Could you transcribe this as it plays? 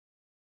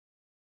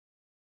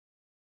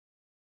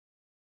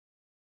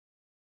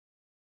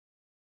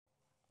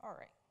All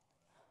right.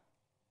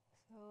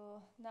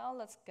 So now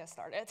let's get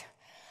started.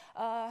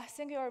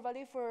 Thank you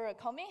everybody for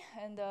coming,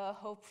 and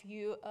hope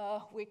you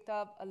waked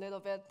up a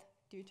little bit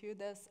due to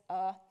this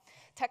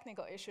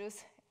technical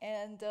issues.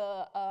 And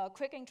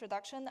quick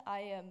introduction,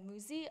 I am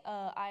Muzi.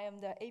 I am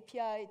the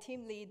API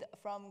team lead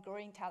from Gro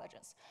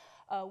Intelligence.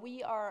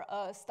 We are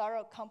a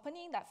startup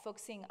company that's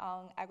focusing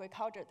on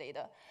agriculture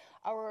data.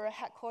 Our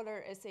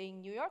headquarters is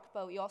in New York,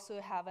 but we also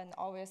have an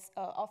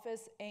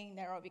office in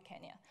Nairobi,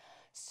 Kenya.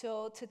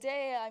 So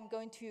today I'm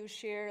going to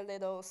share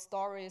little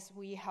stories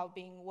we have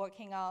been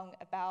working on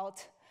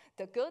about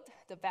the good,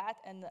 the bad,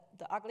 and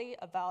the ugly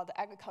about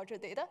agriculture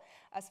data,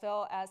 as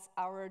well as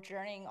our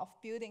journey of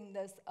building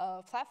this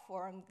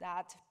platform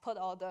that put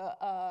all the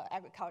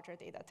agriculture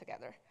data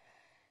together.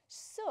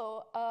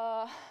 So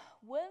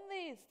when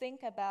we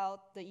think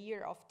about the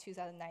year of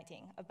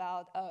 2019,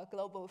 about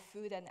global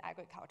food and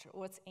agriculture,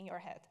 what's in your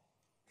head?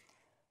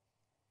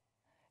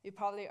 You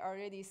probably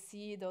already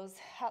see those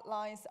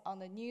headlines on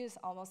the news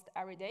almost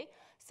every day.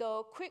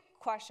 So quick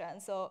question.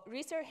 So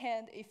raise your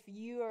hand if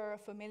you are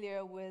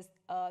familiar with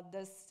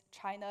this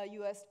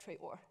China-US trade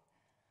war.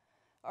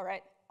 All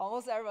right,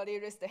 almost everybody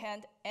raised the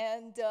hand.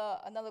 And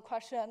another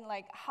question,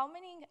 like how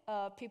many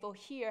people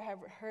here have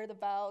heard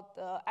about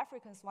the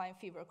African swine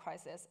fever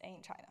crisis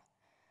in China?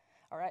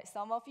 All right,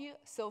 some of you.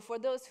 So for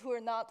those who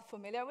are not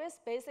familiar with,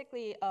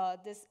 basically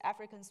this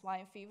African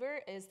swine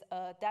fever is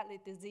a deadly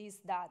disease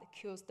that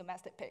kills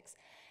domestic pigs.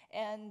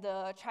 And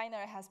China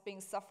has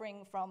been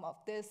suffering from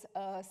this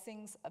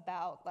since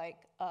about like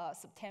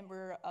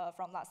September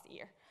from last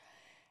year.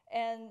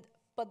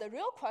 But the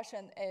real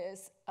question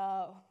is,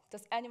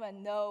 does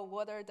anyone know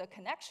what are the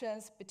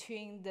connections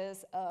between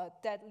this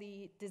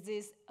deadly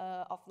disease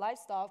of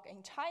livestock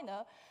in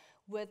China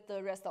with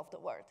the rest of the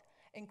world,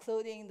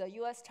 including the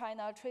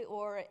US-China trade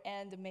war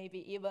and maybe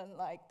even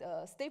like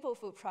the staple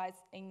food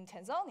price in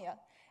Tanzania,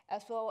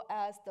 as well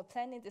as the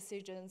planning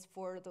decisions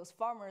for those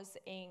farmers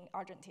in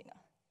Argentina?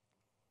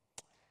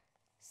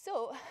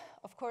 So,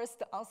 of course,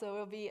 the answer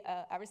will be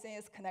everything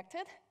is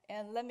connected,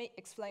 and let me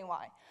explain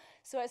why.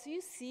 So as you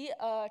see,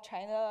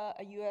 China,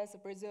 US,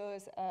 Brazil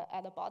is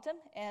at the bottom,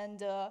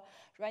 and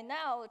right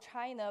now,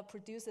 China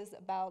produces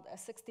about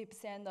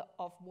 60%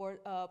 of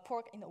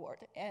pork in the world,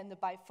 and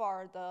by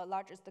far the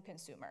largest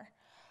consumer.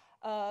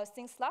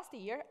 Since last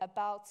year,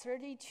 about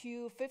 30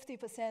 to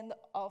 50%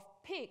 of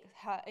pigs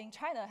in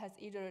China has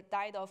either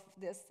died of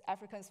this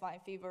African swine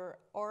fever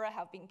or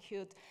have been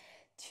killed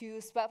to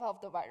sweep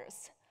off the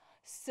virus.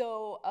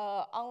 So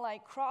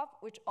unlike crop,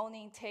 which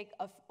only take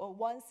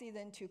one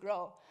season to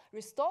grow,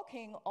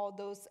 restocking all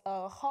those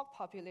hog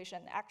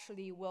population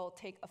actually will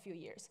take a few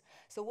years.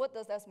 So what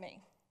does that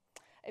mean?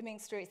 It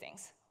means three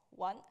things.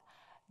 One,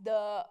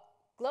 the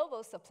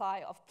global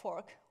supply of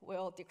pork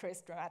will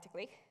decrease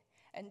dramatically.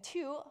 And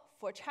two,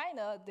 for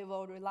China, they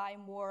will rely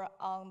more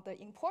on the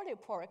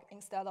imported pork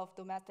instead of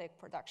domestic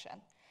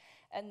production.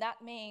 And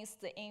that means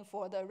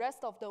for the rest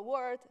of the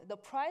world, the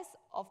price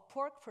of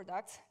pork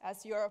products,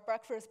 as your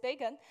breakfast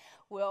bacon,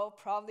 will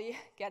probably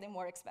get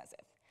more expensive.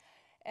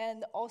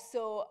 And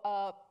also,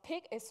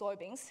 pig is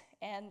soybeans,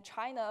 and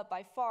China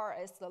by far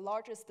is the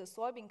largest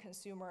soybean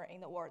consumer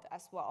in the world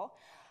as well.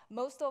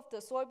 Most of the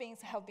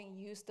soybeans have been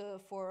used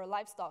for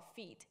livestock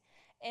feed.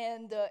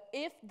 And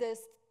if this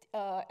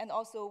and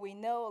also we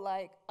know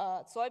like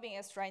soybean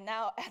is right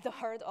now at the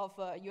heart of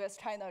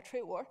US-China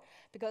trade war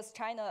because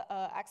China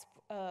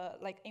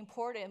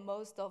imported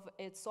most of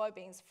its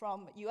soybeans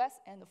from US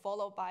and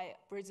followed by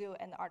Brazil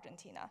and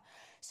Argentina.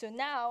 So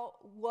now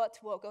what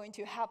will going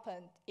to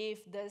happen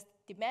if this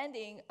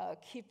demanding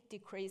keep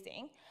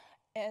decreasing,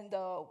 and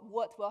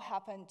what will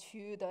happen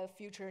to the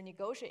future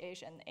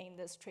negotiation in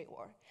this trade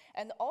war.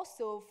 And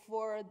also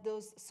for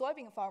those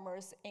soybean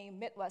farmers in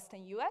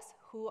Midwestern US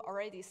who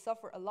already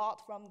suffer a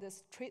lot from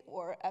this trade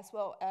war as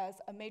well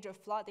as a major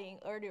flooding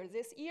earlier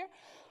this year,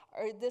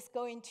 are this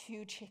going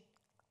to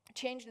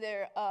change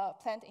their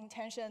plant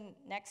intention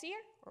next year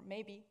or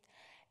maybe?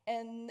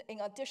 And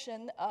in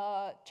addition,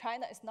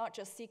 China is not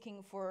just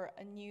seeking for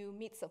new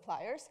meat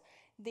suppliers,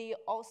 they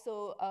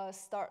also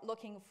start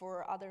looking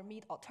for other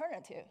meat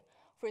alternatives.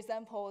 For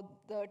example,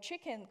 the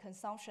chicken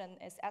consumption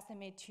is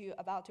estimated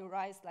to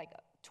rise like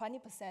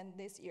 20%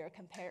 this year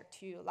compared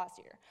to last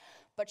year.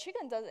 But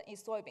chicken doesn't eat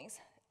soybeans.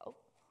 Oh,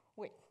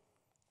 wait.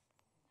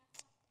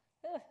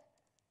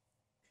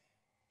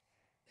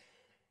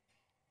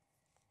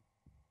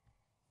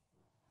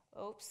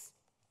 Oops.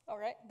 All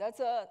right, that's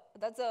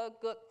a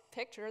good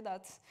picture.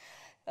 That's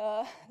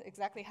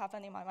exactly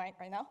happening in my mind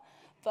right now.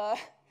 But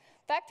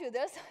back to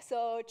this.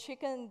 So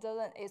chicken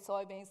doesn't eat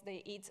soybeans;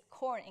 they eat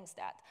corn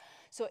instead.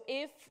 So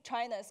if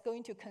China is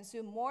going to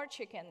consume more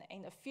chicken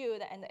in the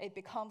field and it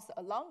becomes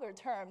a longer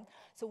term,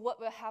 so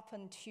what will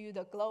happen to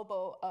the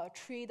global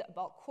trade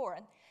about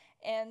corn?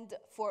 And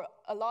for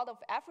a lot of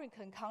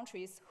African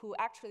countries who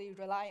actually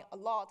rely a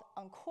lot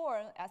on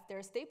corn as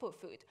their staple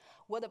food,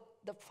 what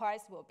the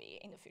price will be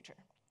in the future.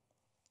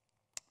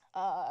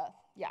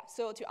 Yeah,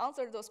 so to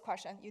answer those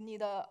questions, you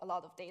need a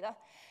lot of data.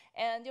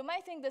 And you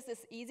might think this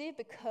is easy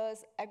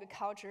because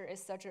agriculture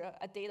is such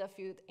a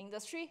data-filled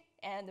industry,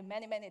 and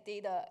many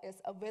data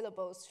is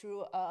available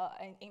through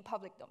in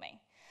public domain.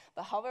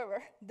 But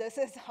however, this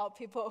is how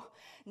people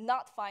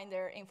not find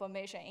their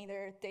information in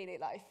their daily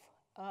life.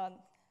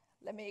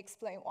 Let me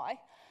explain why.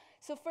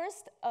 So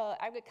first,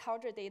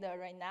 agriculture data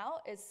right now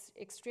is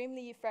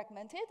extremely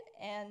fragmented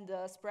and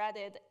spread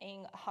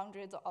in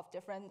hundreds of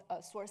different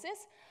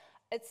sources.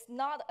 It's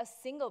not a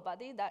single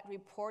body that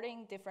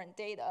reporting different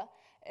data.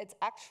 It's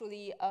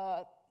actually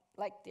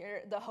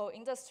the whole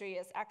industry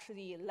is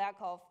actually lack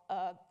of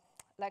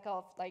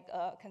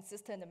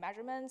consistent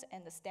measurements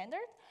and the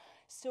standard.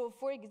 So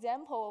for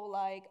example,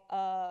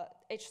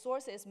 each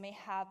sources may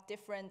have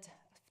different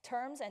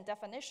terms and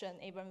definition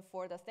even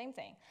for the same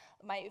thing.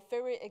 My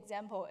favorite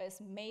example is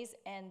maize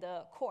and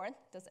corn.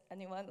 Does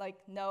anyone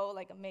know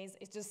maize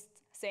is just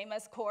same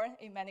as corn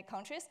in many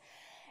countries?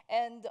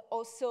 And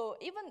also,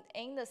 even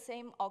in the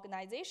same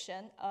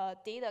organization,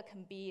 data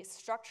can be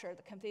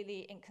structured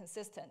completely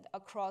inconsistent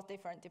across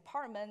different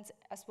departments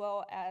as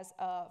well as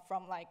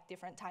from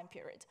different time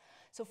periods.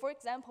 So for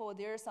example,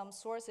 there are some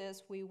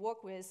sources we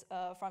work with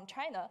from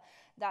China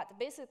that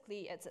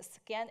basically it's a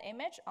scanned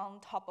image on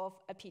top of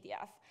a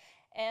PDF.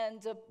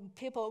 And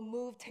people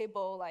move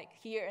table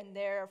here and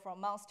there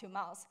from month to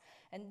month.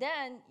 And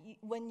then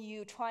when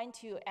you trying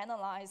to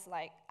analyze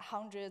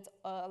hundreds,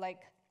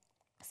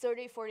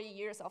 30, 40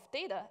 years of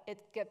data,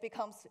 it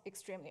becomes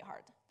extremely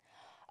hard.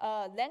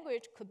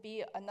 Language could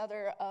be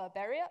another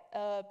barrier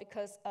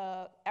because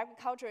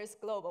agriculture is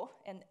global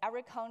and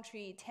every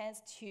country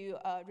tends to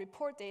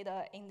report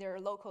data in their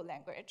local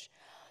language.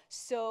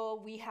 So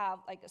we have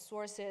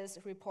sources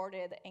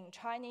reported in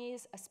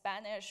Chinese,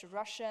 Spanish,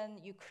 Russian,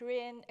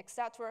 Ukrainian,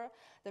 etc.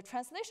 The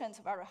translation is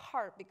very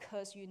hard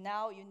because you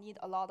need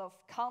a lot of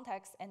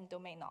context and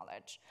domain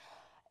knowledge.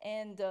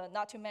 And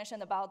not to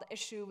mention about the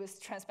issue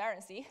with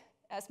transparency.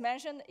 As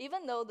mentioned,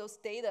 even though those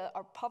data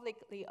are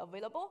publicly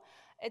available,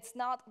 it's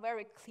not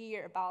very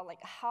clear about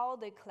how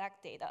they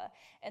collect data.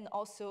 And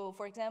also,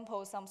 for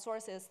example, some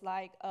sources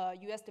like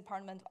US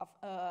Department of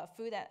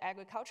Food and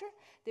Agriculture,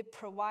 they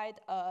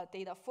provide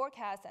data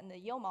forecast and the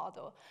yield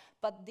model,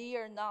 but they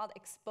are not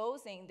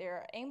exposing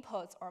their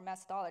inputs or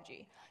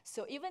methodology.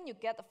 So even you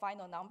get the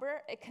final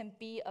number, it can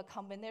be a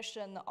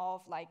combination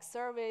of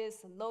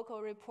surveys,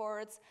 local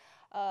reports,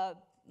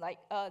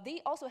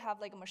 they also have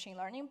machine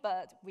learning,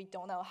 but we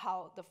don't know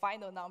how the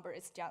final number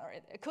is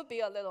generated. It could be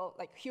a little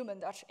human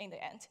touch in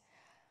the end.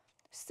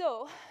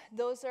 So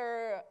those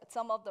are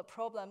some of the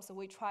problems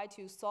we try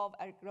to solve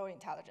at Gro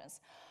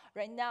Intelligence.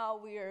 Right now,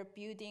 we are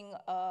building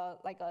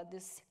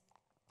this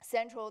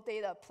central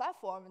data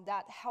platform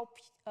that help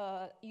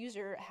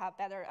user have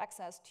better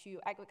access to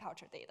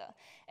agriculture data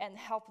and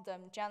help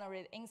them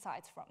generate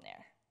insights from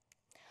there.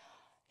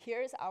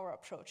 Here's our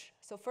approach.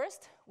 So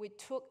first, we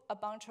took a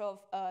bunch of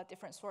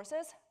different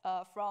sources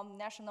from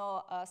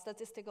national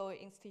statistical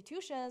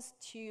institutions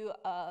to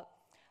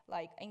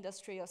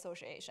industry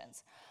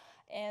associations.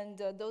 And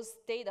those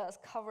data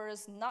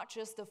covers not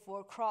just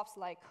for crops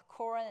like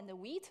corn and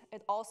wheat,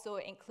 it also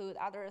includes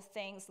other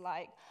things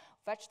like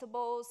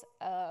vegetables,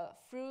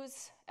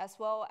 fruits, as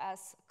well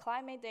as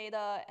climate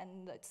data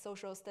and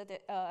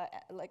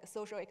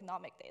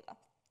socioeconomic data.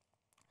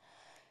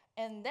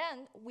 And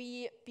then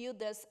we build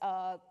this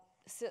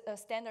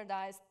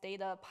standardized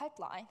data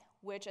pipeline,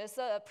 which is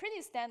a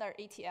pretty standard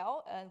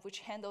ETL, which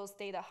handles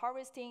data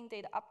harvesting,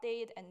 data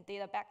update, and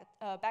data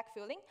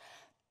backfilling.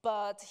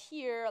 But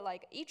here,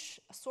 each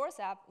source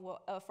app will,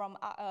 from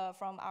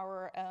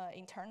our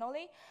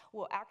internally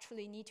will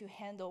actually need to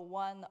handle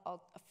one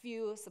of a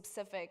few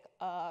specific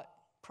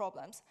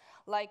problems.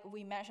 Like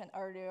we mentioned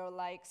earlier,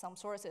 some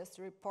sources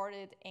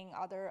reported in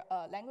other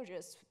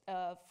languages.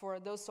 For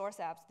those source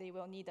apps, they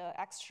will need an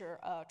extra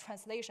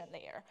translation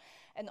layer.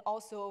 And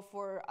also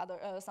for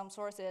some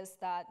sources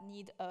that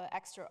need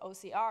extra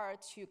OCR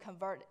to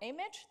convert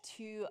image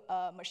to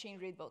machine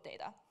readable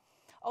data.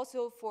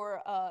 Also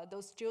for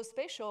those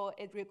geospatial,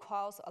 it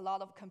requires a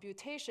lot of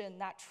computation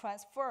that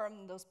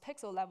transform those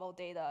pixel level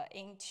data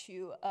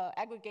into,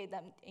 aggregate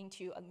them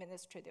into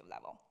administrative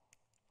level.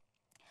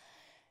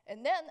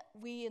 And then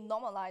we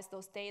normalize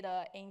those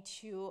data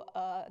into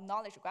a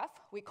knowledge graph.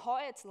 We call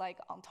it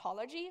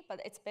ontology, but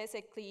it's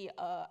basically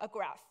a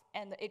graph.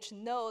 And each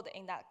node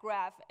in that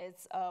graph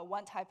is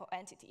one type of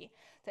entity.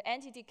 The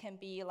entity can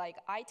be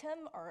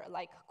item or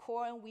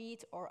corn,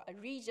 wheat, or a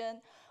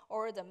region,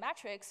 or the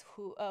matrix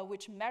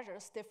which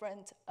measures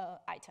different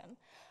item.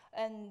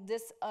 And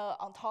this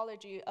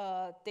ontology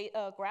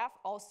graph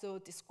also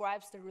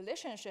describes the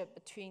relationship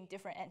between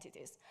different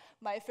entities.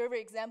 My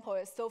favorite example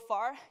is so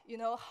far, you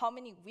know how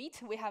many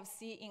wheat we have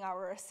seen in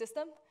our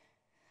system?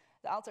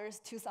 The answer is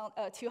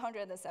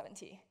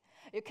 270.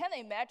 You can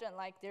imagine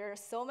there are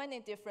so many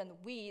different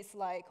wheats,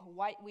 like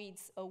white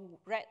wheats,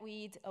 red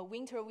wheat,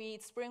 winter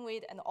wheat, spring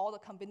wheat, and all the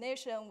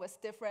combination with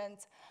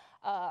different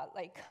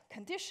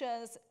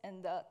conditions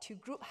and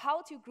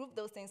how to group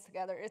those things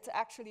together. It's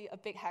actually a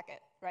big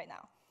hacket right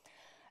now.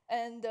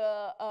 And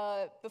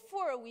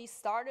before we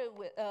started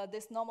with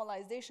this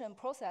normalization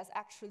process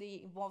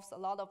actually involves a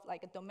lot of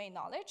like domain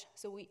knowledge.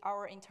 So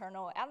our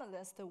internal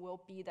analyst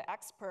will be the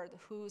expert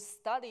who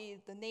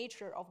study the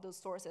nature of those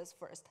sources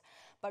first.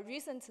 But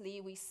recently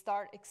we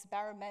start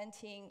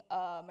experimenting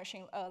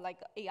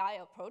like AI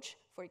approach.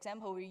 For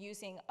example, we're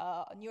using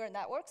neural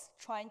networks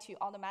trying to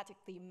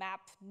automatically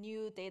map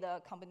new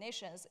data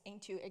combinations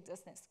into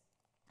existing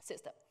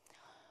system.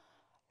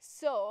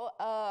 So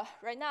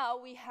right now,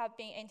 we have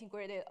been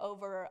integrated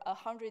over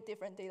 100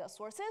 different data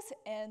sources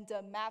and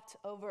mapped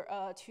over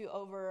to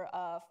over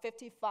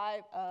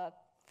 55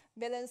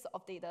 millions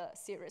of data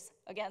series.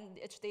 Again,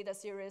 each data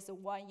series is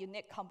one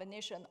unique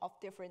combination of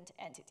different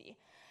entity.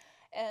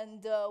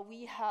 And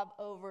we have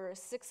over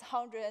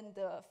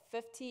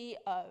 650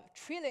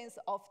 trillions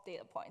of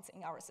data points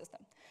in our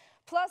system,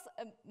 plus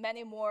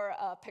many more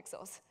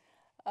pixels.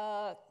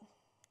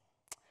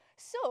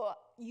 So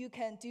you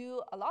can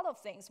do a lot of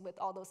things with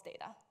all those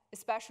data,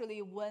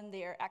 especially when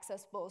they're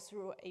accessible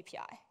through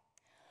API.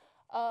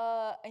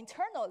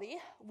 Internally,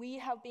 we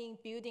have been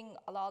building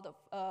a lot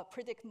of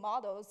predict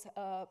models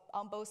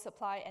on both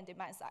supply and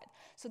demand side.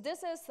 So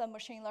this is a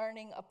machine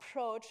learning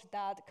approach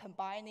that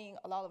combining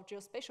a lot of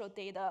geospatial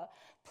data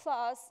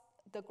plus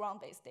the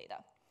ground-based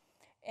data.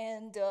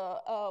 And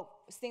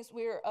since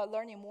we're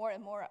learning more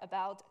and more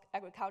about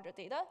agriculture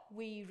data,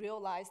 we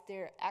realized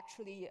there are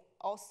actually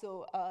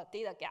also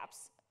data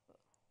gaps.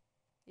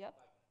 Yep.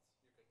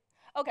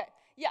 Okay,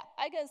 yeah,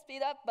 I can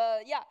speed up,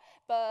 but yeah,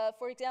 but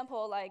for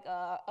example, like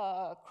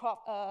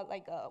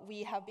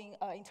we have been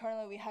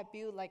internally we have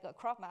built like a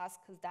crop mask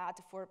that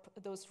for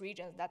those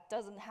regions that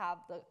doesn't have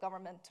the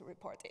government to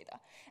report data,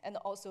 and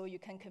also you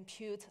can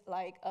compute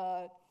like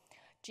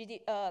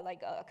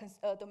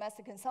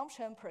domestic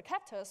consumption per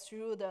capita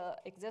through the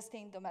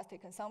existing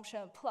domestic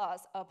consumption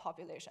plus a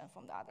population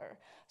from the other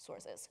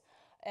sources.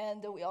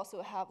 And we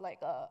also have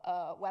like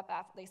a web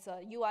app, it's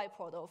a UI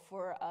portal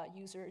for a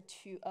user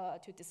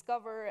to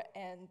discover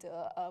and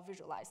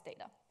visualize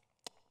data.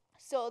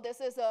 So this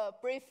is a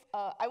brief,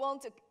 I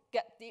won't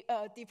get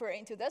deeper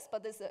into this,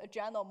 but this is a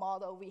general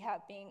model we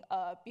have been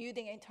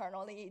building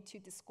internally to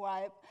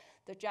describe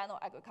the general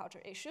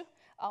agriculture issue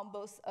on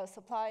both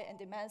supply and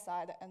demand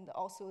side and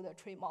also the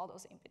trade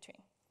models in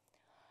between.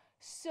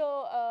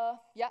 So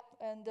yeah,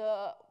 and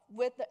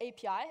with the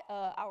API,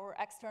 our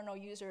external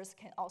users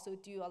can also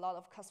do a lot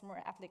of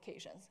customer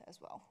applications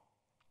as well.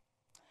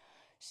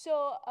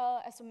 So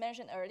as I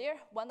mentioned earlier,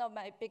 one of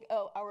my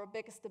our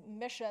biggest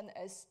mission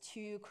is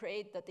to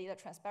create the data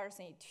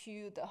transparency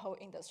to the whole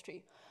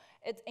industry.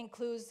 It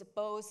includes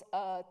both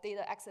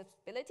data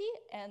accessibility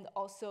and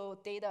also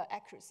data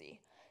accuracy.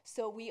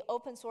 So we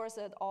open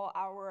sourced all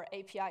our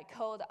API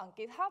code on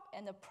GitHub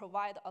and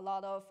provide a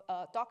lot of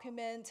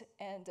document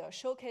and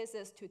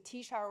showcases to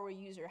teach our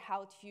user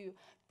how to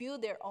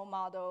build their own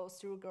model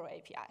through Gro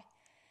API.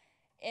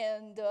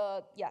 And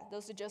yeah,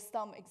 those are just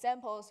some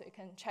examples. So you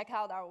can check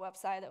out our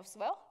website as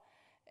well.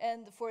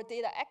 And for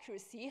data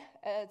accuracy,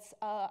 it's,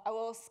 I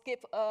will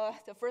skip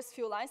the first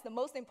few lines. The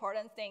most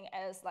important thing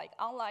is, like,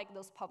 unlike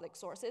those public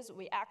sources,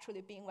 we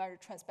actually being very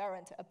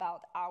transparent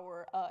about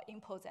our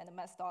inputs and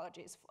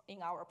methodologies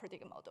in our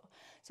predictive model.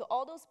 So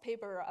all those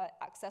papers are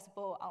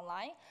accessible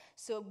online.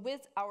 So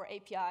with our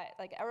API,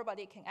 like,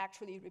 everybody can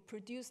actually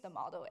reproduce the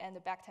model and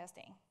the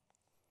backtesting.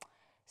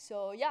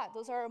 So yeah,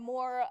 those are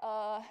more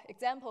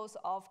examples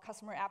of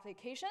customer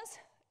applications.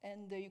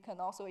 And you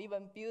can also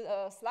even build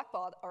a Slack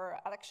bot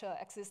or Alexa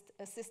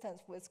assistant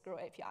with Gro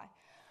API.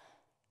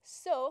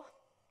 So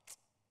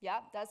yeah,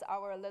 that's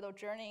our little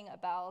journey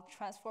about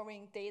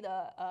transforming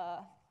data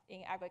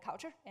in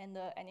agriculture. And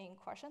any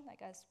question? I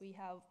guess we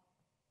have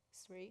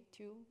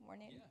 2 more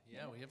minutes.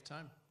 Yeah, we have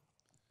time.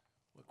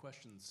 What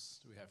questions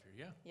do we have here?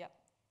 Yeah. Yeah.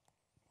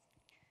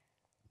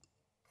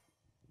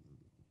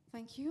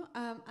 Thank you.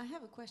 I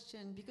have a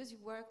question. Because you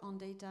work on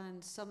data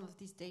and some of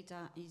this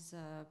data is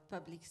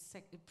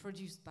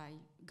produced by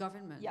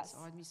governments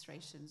or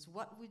administrations,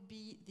 what would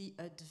be the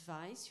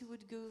advice you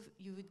would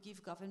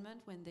give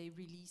government when they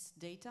release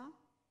data?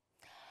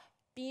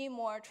 Be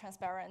more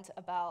transparent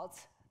about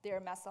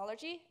their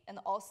methodology and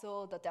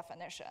also the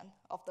definition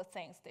of the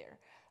things they're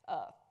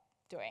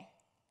doing.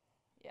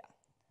 Yeah.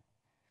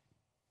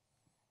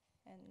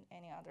 And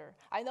any other,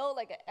 I know,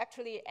 like,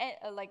 actually,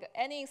 like,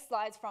 any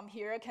slides from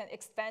here can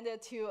expand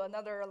it to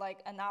another,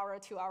 like, an hour,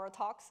 2-hour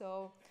talk.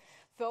 So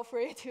feel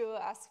free to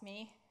ask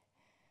me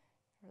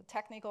a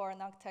technical or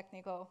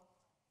non-technical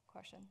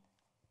question.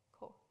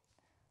 Cool.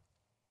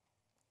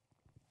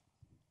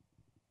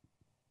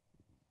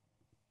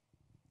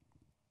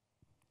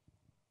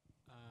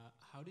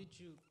 How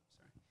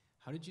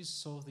did you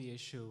solve the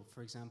issue,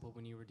 for example,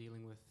 when you were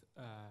dealing with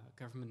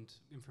government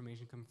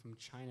information coming from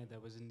China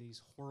that was in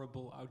these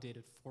horrible,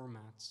 outdated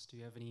formats? Do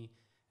you have any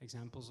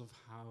examples of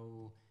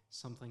how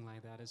something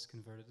like that is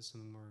converted to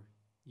something more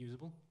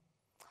usable?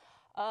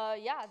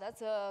 Yeah,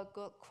 that's a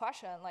good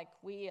question. Like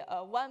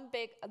one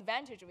big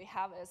advantage we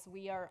have is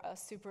we are a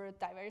super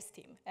diverse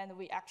team, and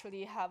we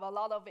actually have a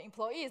lot of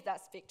employees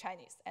that speak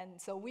Chinese, and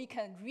so we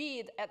can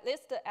read at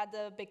least at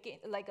the begin,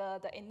 like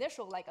the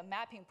initial like a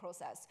mapping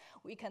process.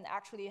 We can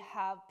actually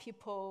have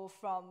people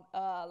from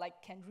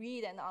like can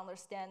read and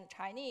understand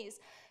Chinese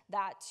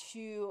that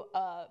to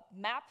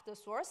map the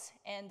source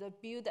and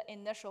build the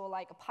initial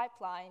like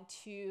pipeline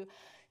to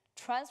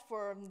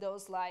transform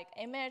those like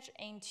image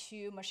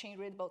into machine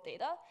readable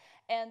data.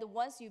 And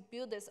once you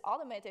build this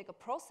automatic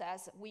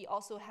process, we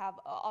also have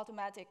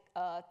automatic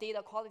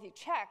data quality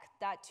check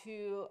that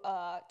to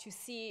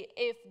see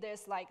if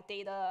this like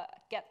data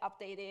get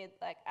updated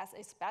like as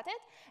expected,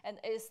 and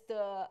is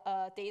the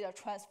data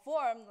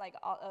transformed like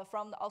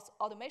from the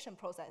automation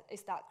process,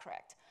 is that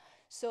correct?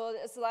 So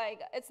it's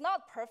like, it's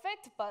not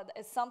perfect, but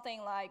it's something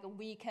like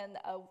we can,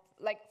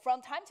 like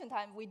from time to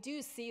time, we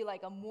do see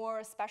like a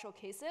more special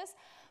cases,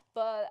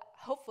 but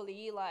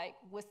hopefully like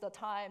with the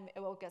time, it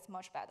will get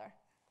much better.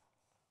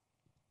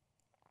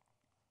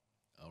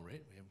 All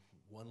right, we have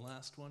one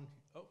last one.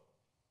 Oh,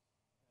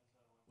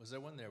 was there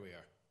one? There we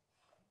are.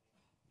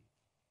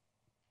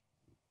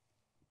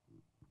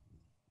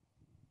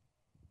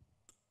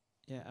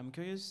 Yeah, I'm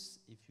curious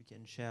if you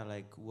can share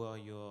like who are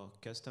your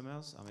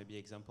customers, or maybe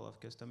example of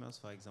customers.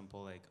 For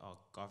example, like our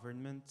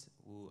government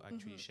who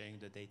actually sharing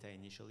the data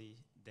initially,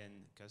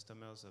 then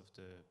customers of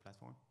the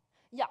platform.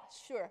 Yeah,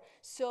 sure.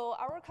 So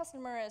our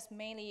customer is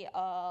mainly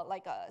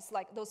it's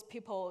like those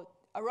people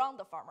around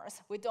the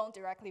farmers. We don't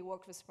directly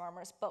work with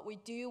farmers, but we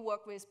do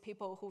work with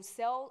people who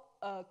sell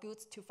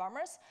goods to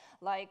farmers,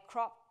 like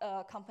crop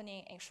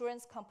company,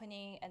 insurance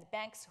company, and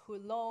banks who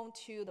loan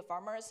to the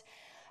farmers.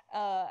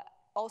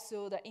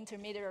 Also the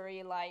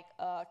intermediary like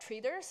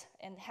traders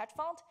and hedge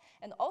fund,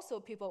 and also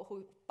people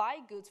who buy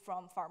goods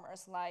from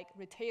farmers like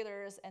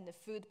retailers and the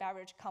food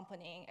beverage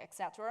company,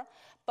 etc.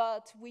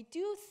 But we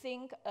do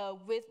think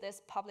with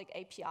this public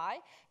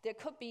API, there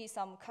could be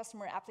some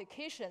customer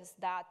applications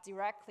that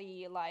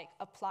directly like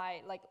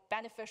apply, like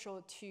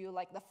beneficial to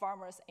like the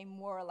farmers in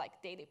more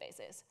like daily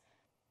basis.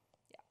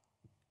 Yeah.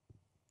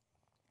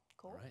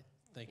 Cool. All right.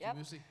 Thank you,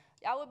 Muzi.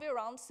 I will be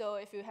around, so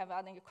if you have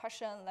any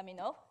question, let me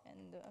know.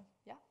 And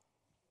yeah.